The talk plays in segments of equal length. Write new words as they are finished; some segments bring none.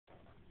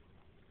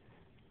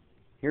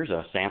Here's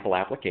a sample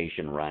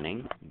application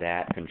running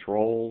that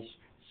controls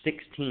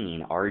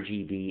 16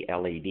 RGB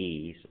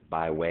LEDs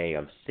by way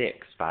of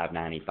 6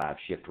 595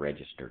 shift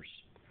registers.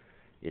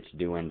 It's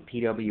doing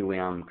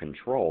PWM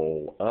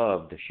control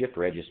of the shift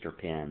register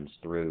pins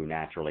through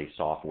naturally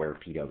software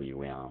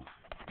PWM.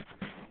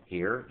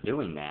 Here,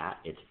 doing that,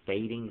 it's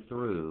fading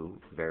through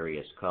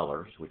various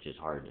colors, which is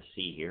hard to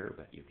see here,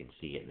 but you can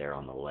see it there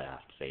on the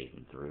left,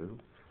 fading through.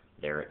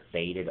 There it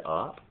faded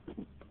up,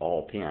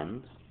 all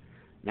pins.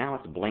 Now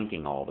it's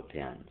blinking all the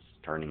pins,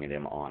 turning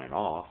them on and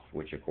off,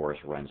 which of course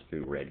runs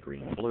through red,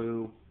 green,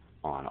 blue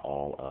on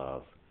all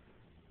of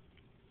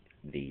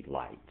the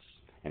lights.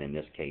 And in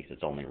this case,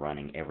 it's only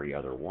running every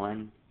other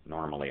one.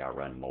 Normally I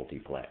run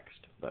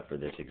multiplexed, but for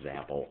this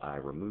example, I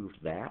removed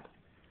that,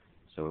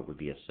 so it would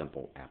be a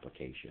simple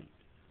application.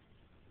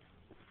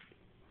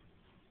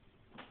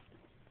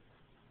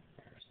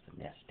 There's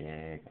the nest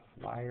egg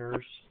of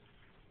wires.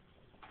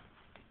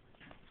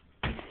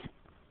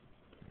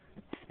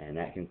 And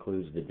that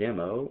concludes the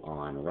demo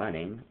on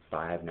running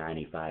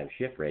 595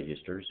 shift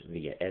registers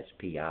via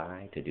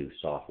SPI to do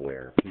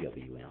software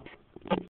PWM.